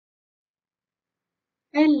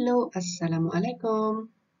Hello,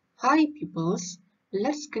 Assalamualaikum. Hi, pupils.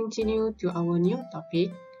 Let's continue to our new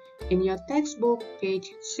topic in your textbook,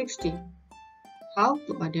 page 60. How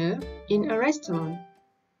to order in a restaurant.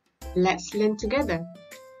 Let's learn together.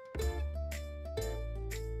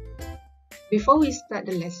 Before we start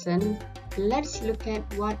the lesson, let's look at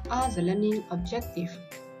what are the learning objectives.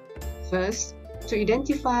 First, to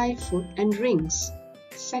identify food and drinks.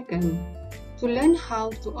 Second, to learn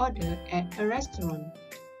how to order at a restaurant.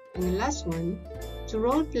 And the last one, to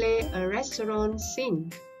role-play a restaurant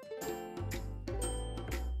scene.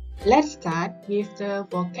 Let's start with the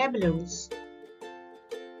vocabularies.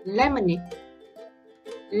 Lemonade,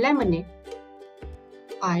 lemonade.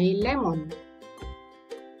 I lemon.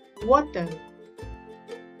 Water,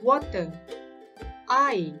 water.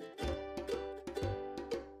 I.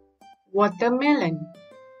 Watermelon,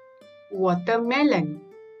 watermelon.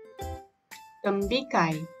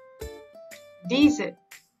 Tembikai, dessert,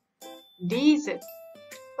 dessert.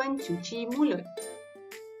 Pencuci mulut.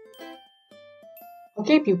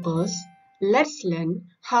 Okay, pupils, let's learn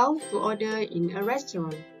how to order in a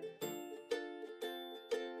restaurant.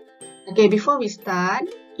 Okay, before we start,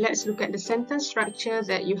 let's look at the sentence structure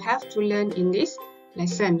that you have to learn in this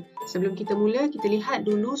lesson. Sebelum kita mula, kita lihat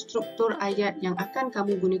dulu struktur ayat yang akan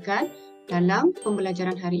kamu gunakan dalam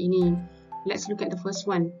pembelajaran hari ini. Let's look at the first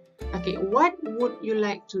one. Okay, what would you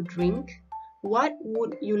like to drink? What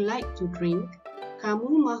would you like to drink?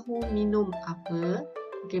 Kamu mahu minum apa?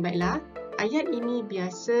 Okay, baiklah. Ayat ini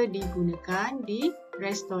biasa digunakan di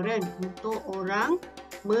restoran untuk orang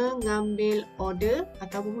mengambil order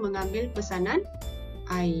ataupun mengambil pesanan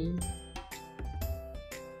air.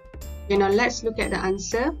 Okay, now let's look at the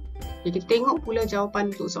answer. Okay, kita tengok pula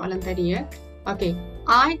jawapan untuk soalan tadi ya. Okay,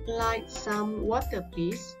 I'd like some water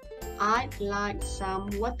please. I'd like some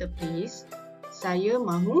water please. Saya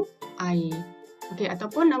mahu air. Okay,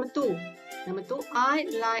 ataupun number 2. Number 2, I'd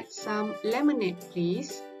like some lemonade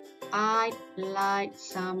please. I'd like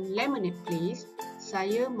some lemonade please.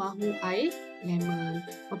 Saya mahu air lemon.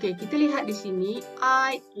 Okay, kita lihat di sini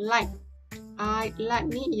I'd like. I'd like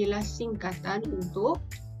ni ialah singkatan untuk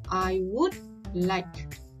I would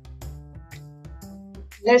like.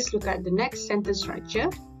 Let's look at the next sentence structure.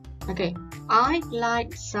 Okay, I'd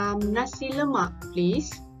like some nasi lemak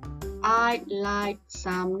please. I'd like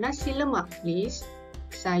some nasi lemak please.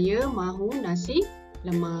 Saya mahu nasi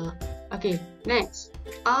lemak. Okay, next.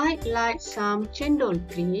 I'd like some cendol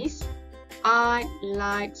please. I'd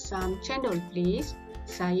like some cendol please.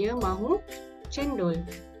 Saya mahu cendol.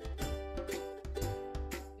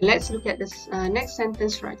 Let's look at the next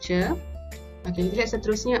sentence structure. Okay, kita lihat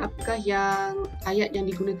seterusnya apakah yang ayat yang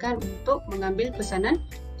digunakan untuk mengambil pesanan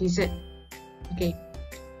dessert. Okay,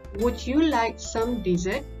 would you like some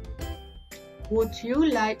dessert? Would you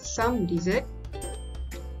like some dessert?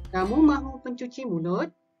 Kamu mahu pencuci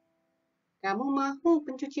mulut? Kamu mahu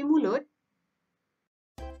pencuci mulut?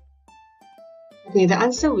 Okay, the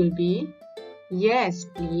answer will be yes,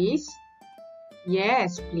 please.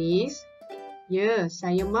 Yes, please. Ya,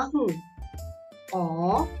 saya mahu.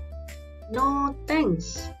 Or no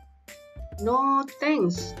thanks. No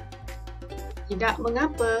thanks. Tidak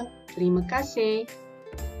mengapa. Terima kasih.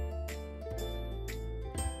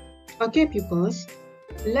 Okay, pupils.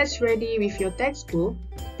 Let's ready with your textbook,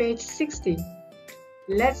 page 60.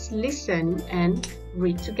 Let's listen and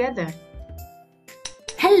read together.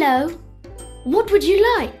 Hello. What would you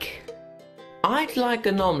like? I'd like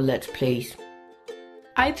an omelette, please.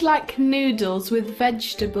 I'd like noodles with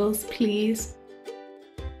vegetables, please.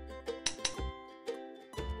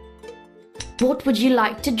 What would you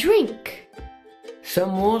like to drink?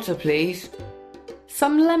 Some water, please.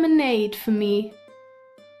 Some lemonade for me.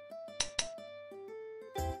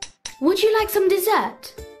 Would you like some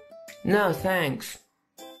dessert? No, thanks.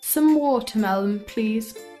 Some watermelon,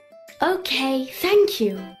 please. Okay, thank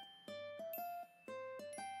you.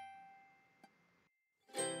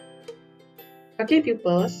 Okay,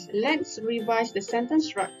 pupils, let's revise the sentence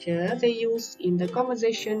structure they used in the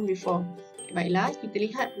conversation before. Baiklah, kita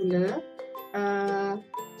lihat pula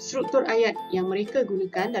struktur ayat yang mereka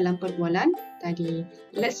gunakan dalam perbualan tadi.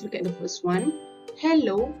 Let's look at the first one.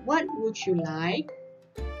 Hello, what would you like?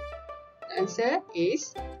 The answer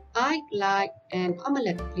is, I'd like an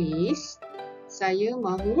omelette, please. Saya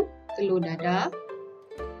mahu telur dadah.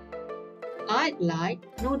 I'd like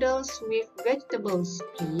noodles with vegetables,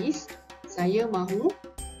 please. Saya mahu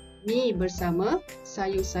mi bersama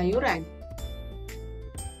sayur-sayuran.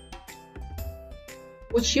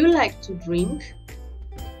 Would you like to drink?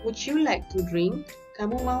 Would you like to drink?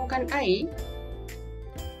 Kamu mahukan air?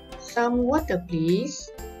 Some water, please.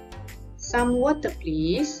 Some water,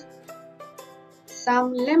 please.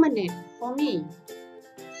 Some lemonade for me.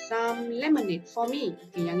 Some lemonade for me.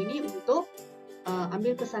 Okay, yang ini untuk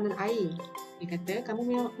ambil pesanan air. Dia kata,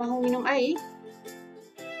 kamu mahu minum air?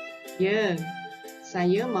 Ya,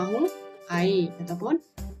 saya mahu air. Ataupun,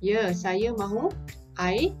 ya, saya mahu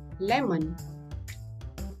air lemon.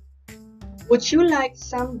 Would you like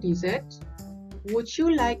some dessert? Would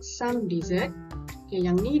you like some dessert? Okay,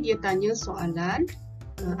 yang ni dia tanya soalan.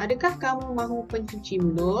 Adakah kamu mahu pencuci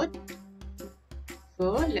mulut?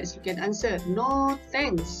 So, let's look at answer. No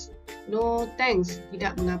thanks. No thanks.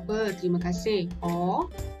 Tidak mengapa, terima kasih. Or,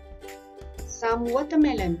 some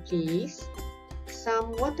watermelon please.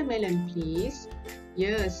 Some watermelon please.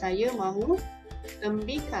 Ya, saya mahu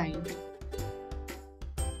tembikai.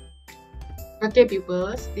 Okay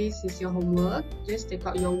pupils, this is your homework. Just take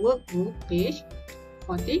out your workbook, page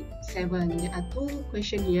 47. There are 2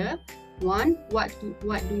 questions here. One, what do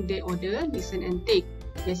they order? Listen and tick.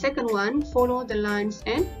 The second one, follow the lines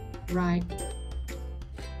and write.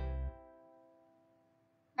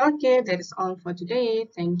 Okay, that is all for today.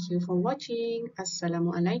 Thank you for watching.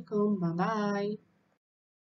 Assalamualaikum. Bye-bye.